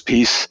recruiterless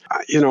piece,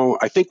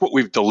 I think what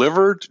we've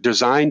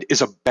designed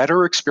is a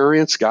better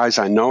experience. Guys,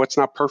 I know it's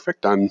not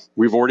perfect.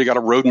 We've already got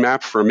a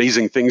roadmap for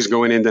amazing things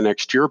going into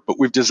next year, but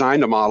we've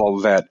designed a model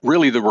that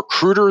really the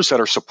recruiters that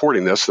are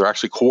supporting this, they're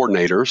actually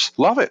coordinators,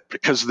 love it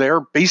because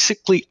they're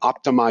basically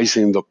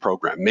optimizing the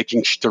program,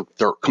 making sure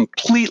they're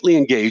completely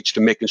engaged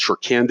in making sure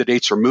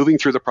candidates are moving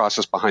through the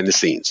process behind the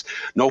scenes.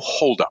 No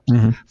holdups,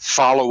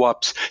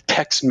 follow-ups,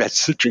 text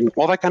messaging,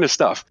 all that kind of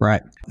stuff.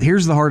 Right.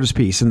 Here's the hardest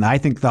piece, and I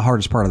think the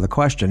hardest part of the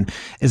question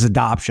is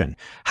adoption.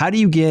 How do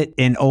you get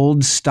an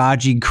old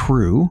stodgy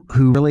crew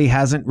who really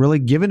hasn't really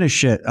given a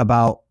shit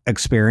about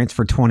experience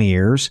for 20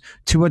 years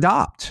to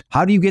adopt?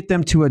 How do you get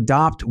them to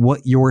adopt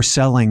what you're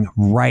selling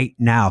right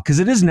now? Because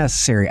it is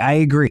necessary. I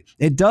agree.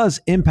 It does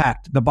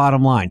impact the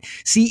bottom line.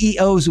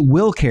 CEOs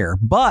will care.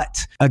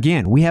 But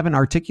again, we haven't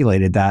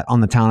articulated that on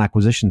the talent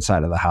acquisition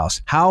side of the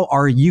house. How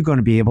are you going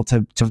to be able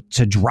to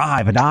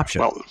drive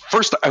adoption? Well,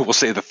 first, I will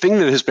say the thing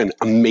that has been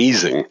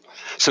amazing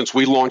since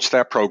we launched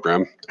that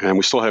program, and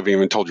we still haven't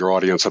even told your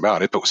audience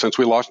about it, but since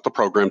we launched the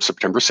program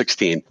September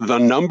 16, the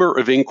number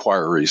of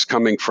inquiries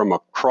coming from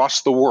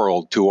across the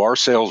world to our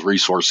sales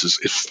resources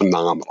is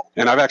phenomenal.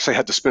 And I've actually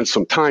had to spend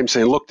some time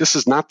saying, look, this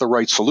is not the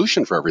right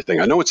solution for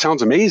everything. I know it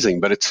sounds amazing,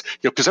 but it's,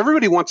 because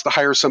everybody wants to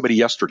hire somebody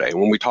yesterday. And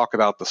when we talk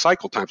about the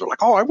cycle times, they're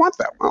like, oh, I want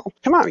that. Well,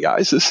 come on,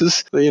 guys. This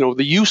is, the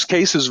use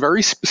case is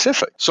very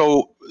specific.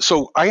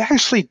 So I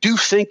actually do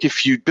think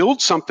if you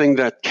build something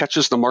that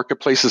catches the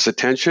marketplace's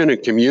attention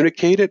and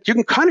communicate it, you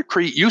can kind of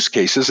create use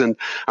cases. And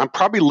I'm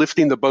probably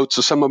lifting the boats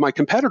of some of my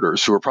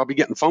competitors who are probably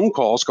getting phone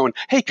calls going,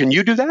 hey, can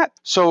you do that?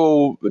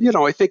 So,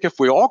 I think if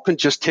we all can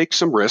just take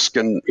some risk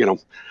and,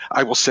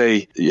 I will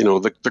say,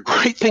 the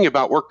great thing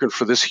about working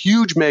for this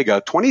huge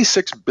mega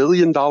 $26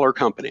 billion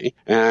company,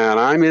 and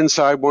I'm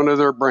inside one of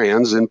their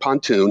brands in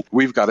Pontoon,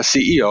 we've got a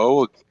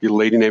CEO, a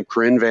lady named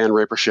Corinne Van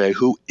Raperche,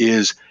 who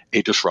is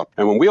a disruptor.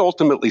 And when we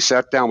ultimately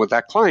sat down with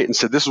that client and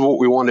said, this is what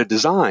we want to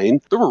design,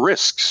 there were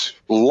risks.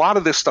 A lot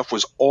of this stuff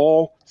was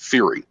all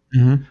theory.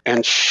 Mm-hmm.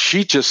 And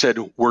she just said,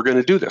 we're going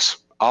to do this.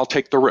 I'll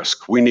take the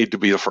risk. We need to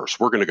be the first.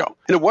 We're going to go.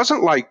 And it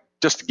wasn't like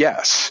just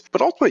guess, but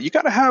ultimately you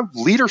got to have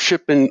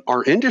leadership in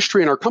our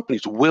industry and our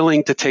companies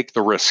willing to take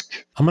the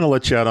risk. I'm going to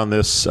let you out on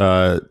this,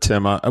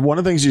 Tim. One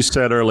of the things you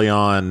said early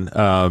on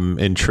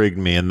intrigued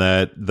me, in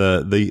that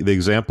the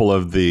example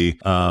of the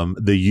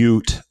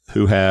Ute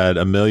who had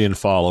 1 million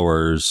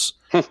followers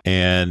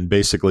and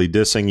basically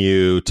dissing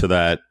you to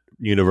that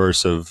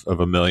universe of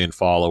 1 million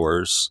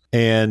followers.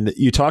 And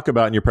you talk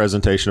about in your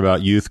presentation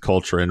about youth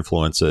culture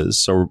influences.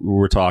 So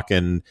we're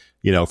talking,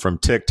 from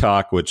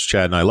TikTok, which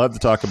Chad and I love to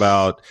talk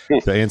about,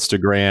 to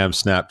Instagram,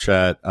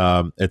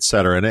 Snapchat, et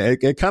cetera. And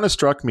it kind of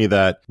struck me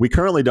that we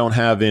currently don't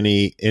have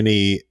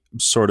any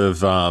sort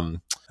of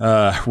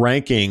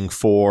ranking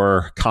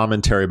for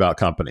commentary about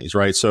companies,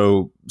 right?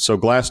 So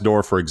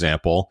Glassdoor, for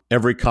example,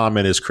 every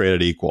comment is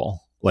created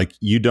equal. Like,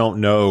 you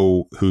don't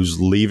know who's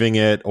leaving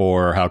it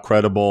or how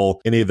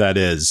credible any of that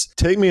is.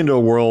 Take me into a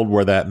world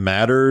where that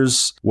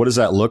matters. What does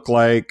that look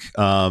like?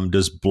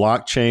 Does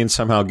blockchain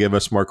somehow give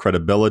us more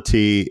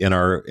credibility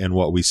in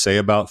what we say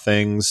about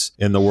things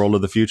in the world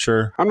of the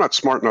future? I'm not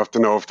smart enough to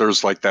know if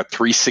there's like that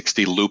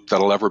 360 loop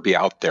that'll ever be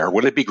out there.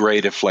 Wouldn't it be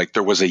great if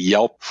there was a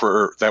Yelp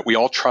that we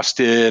all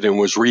trusted and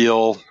was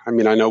real? I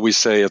mean, I know we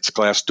say it's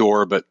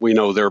Glassdoor, but we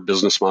know their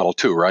business model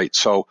too, right?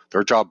 So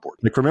their job board.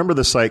 Remember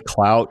the site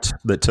Clout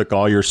that took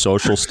all your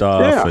social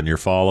stuff and your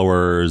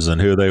followers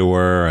and who they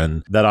were,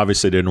 and that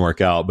obviously didn't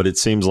work out, but it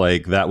seems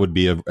like that would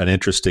be an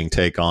interesting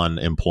take on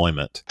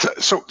employment.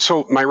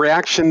 So my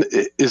reaction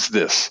is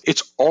this: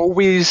 it's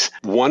always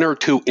one or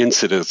two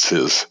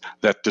incidences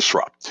that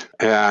disrupt.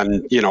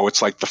 And,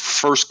 it's like the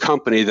first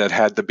company that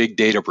had the big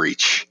data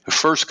breach, the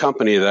first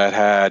company that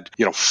had,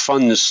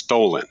 funds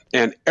stolen,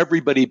 and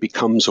everybody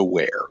becomes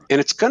aware. And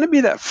it's going to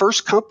be that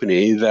first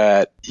company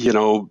that,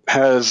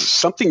 has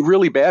something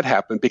really bad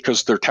happen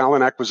because their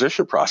talent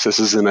acquisition process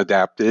isn't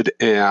adapted,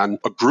 and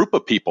a group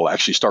of people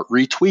actually start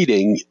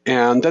retweeting,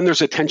 and then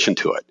there's attention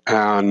to it.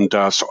 And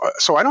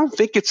so I don't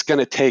think it's going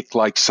to take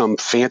like some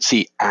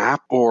fancy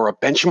app or a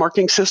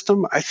benchmarking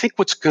system. I think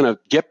what's going to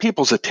get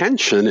people's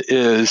attention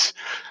is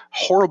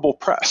horrible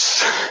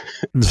press.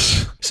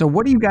 So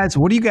what are you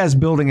guys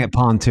building at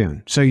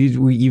Pontoon? So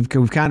we've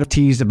kind of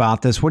teased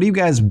about this. What are you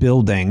guys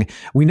building?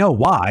 We know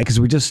why,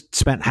 because we just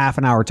spent half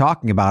an hour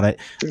talking about it.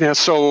 Yeah.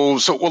 So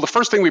the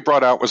first thing we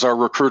brought out was our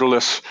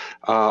recruiterless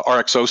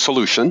RXO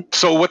solution.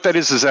 So what that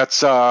is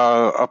that's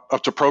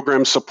up to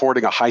programs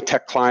supporting a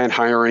high-tech client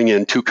hiring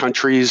in 2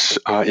 countries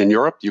in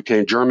Europe, UK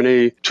and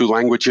Germany, 2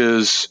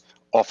 languages,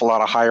 awful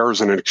lot of hires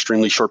in an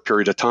extremely short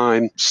period of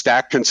time.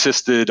 Stack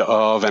consisted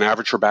of an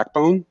Avature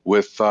backbone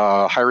with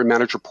hiring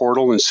manager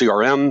portal and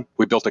CRM.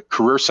 We built a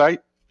career site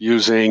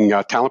using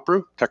Talent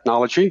Brew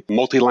technology,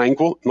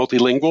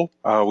 multilingual.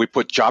 We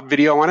put job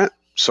video on it.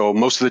 So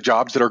most of the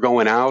jobs that are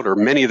going out, or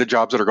many of the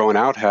jobs that are going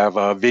out, have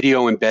a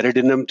video embedded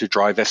in them to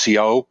drive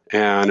SEO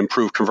and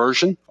improve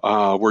conversion.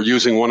 We're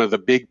using one of the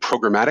big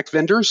programmatic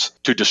vendors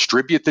to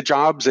distribute the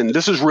jobs. And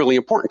this is really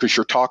important because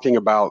you're talking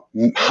about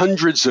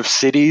hundreds of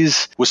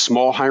cities with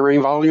small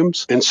hiring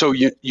volumes. And so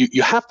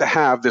you have to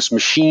have this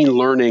machine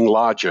learning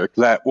logic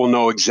that will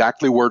know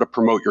exactly where to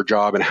promote your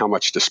job and how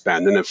much to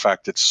spend. And in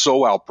fact, it's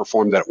so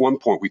outperformed that at one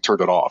point we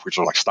turned it off, which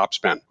was like, stop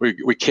spend.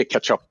 We can't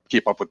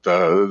keep up with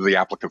the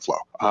applicant flow.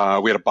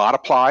 We had a bot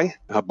apply.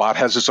 A bot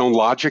has its own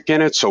logic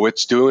in it, so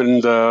it's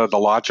doing the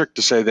logic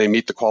to say they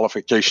meet the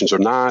qualifications or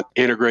not,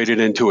 integrated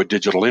into a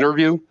digital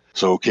interview.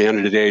 So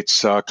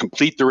candidates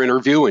complete their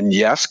interview, and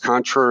yes,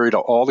 contrary to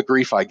all the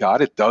grief I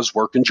got, it does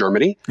work in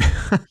Germany.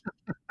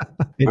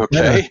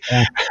 Okay.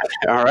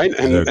 All right.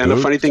 And the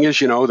funny thing is,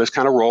 this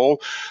kind of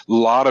role, a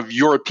lot of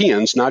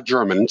Europeans, not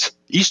Germans,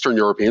 Eastern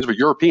Europeans, but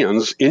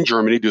Europeans in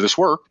Germany do this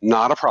work.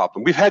 Not a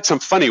problem. We've had some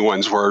funny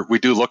ones where we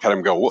do look at them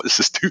and go, what is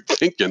this dude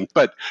thinking?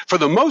 But for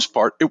the most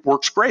part, it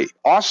works great.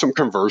 Awesome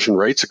conversion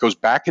rates. It goes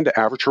back into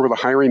Avature where the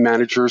hiring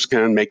managers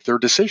can make their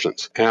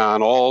decisions,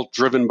 and all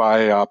driven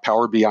by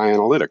Power BI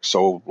analytics.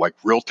 So like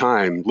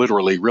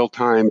literally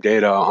real-time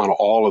data on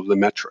all of the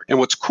metrics. And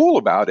what's cool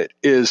about it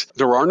is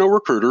there are no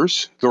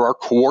recruiters. There are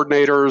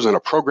coordinators and a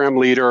program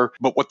leader,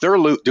 but what they're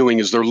doing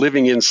is they're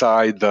living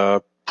inside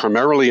the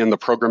primarily in the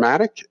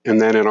programmatic and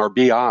then in our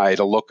BI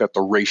to look at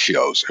the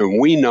ratios. And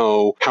we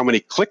know how many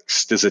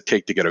clicks does it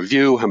take to get a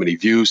view, how many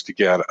views to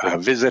get a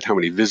visit, how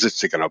many visits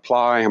to get an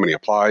apply, how many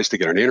applies to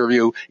get an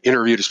interview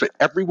to spend.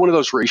 Every one of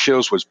those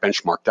ratios was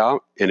benchmarked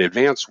out in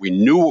advance. We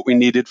knew what we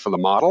needed for the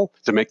model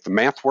to make the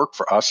math work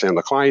for us and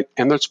the client,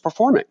 and it's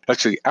performing,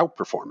 actually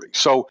outperforming.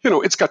 So,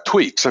 it's got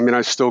tweaks. I mean,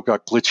 I still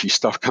got glitchy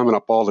stuff coming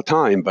up all the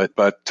time, but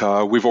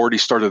we've already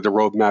started to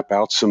roadmap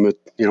out some,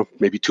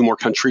 maybe 2 more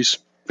countries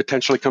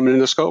potentially coming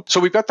into scope. So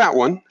we've got that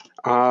one.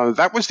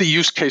 That was the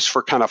use case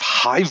for kind of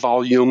high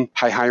volume,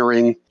 high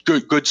hiring,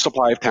 good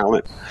supply of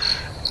talent.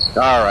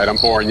 All right, I'm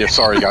boring you.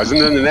 Sorry, guys.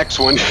 And then the next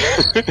one,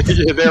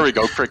 yeah, there we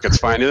go. Cricket's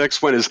fine. The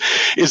next one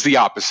is the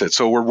opposite.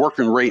 So we're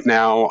working right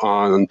now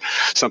on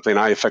something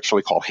I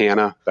affectionately call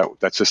HANA.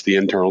 That's just the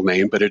internal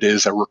name, but it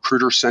is a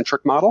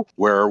recruiter-centric model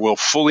where we'll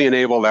fully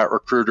enable that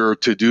recruiter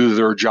to do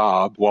their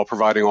job while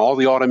providing all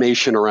the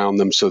automation around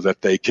them so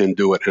that they can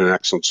do it in an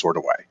excellent sort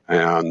of way.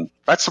 And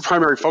that's the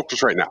primary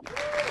focus right now.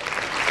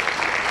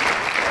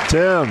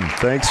 Tim,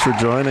 thanks for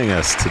joining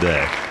us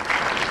today.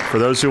 For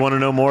those who want to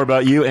know more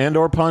about you and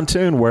or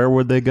Pontoon, where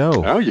would they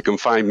go? Oh, you can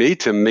find me,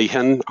 Tim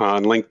Meehan,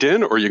 on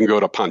LinkedIn, or you can go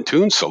to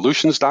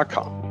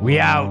pontoonsolutions.com. We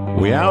out.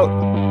 We out.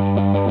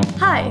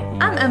 Hi,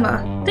 I'm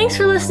Emma. Thanks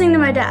for listening to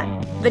my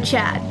dad, the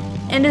Chad,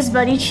 and his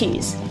buddy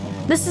Cheese.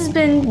 This has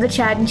been the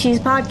Chad and Cheese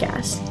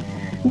Podcast.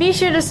 Be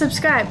sure to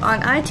subscribe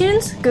on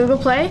iTunes, Google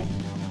Play,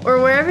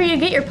 or wherever you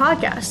get your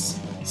podcasts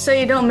so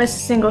you don't miss a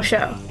single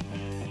show.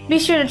 Be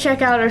sure to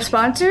check out our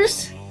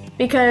sponsors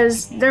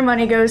because their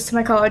money goes to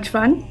my college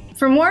fund.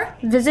 For more,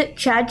 visit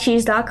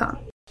chadcheese.com.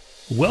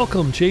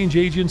 Welcome, change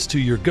agents, to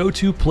your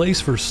go-to place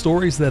for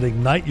stories that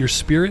ignite your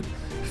spirit,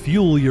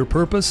 fuel your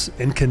purpose,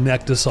 and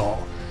connect us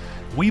all.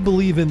 We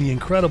believe in the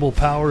incredible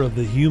power of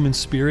the human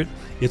spirit,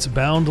 its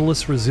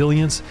boundless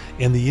resilience,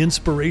 and the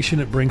inspiration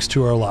it brings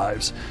to our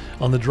lives.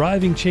 On the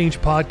Driving Change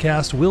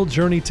podcast, we'll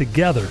journey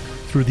together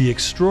through the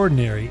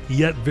extraordinary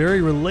yet very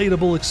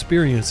relatable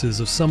experiences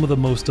of some of the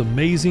most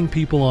amazing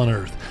people on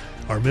earth.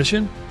 Our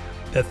mission?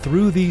 That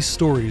through these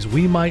stories,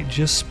 we might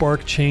just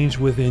spark change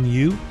within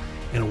you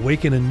and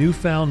awaken a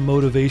newfound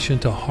motivation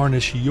to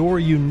harness your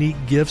unique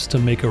gifts to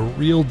make a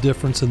real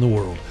difference in the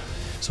world.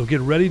 So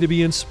get ready to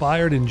be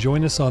inspired and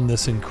join us on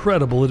this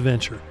incredible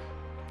adventure.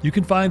 You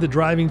can find the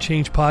Driving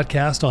Change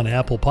podcast on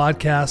Apple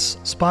Podcasts,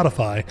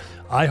 Spotify,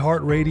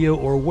 iHeartRadio,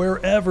 or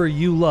wherever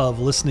you love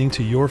listening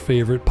to your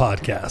favorite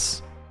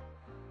podcasts.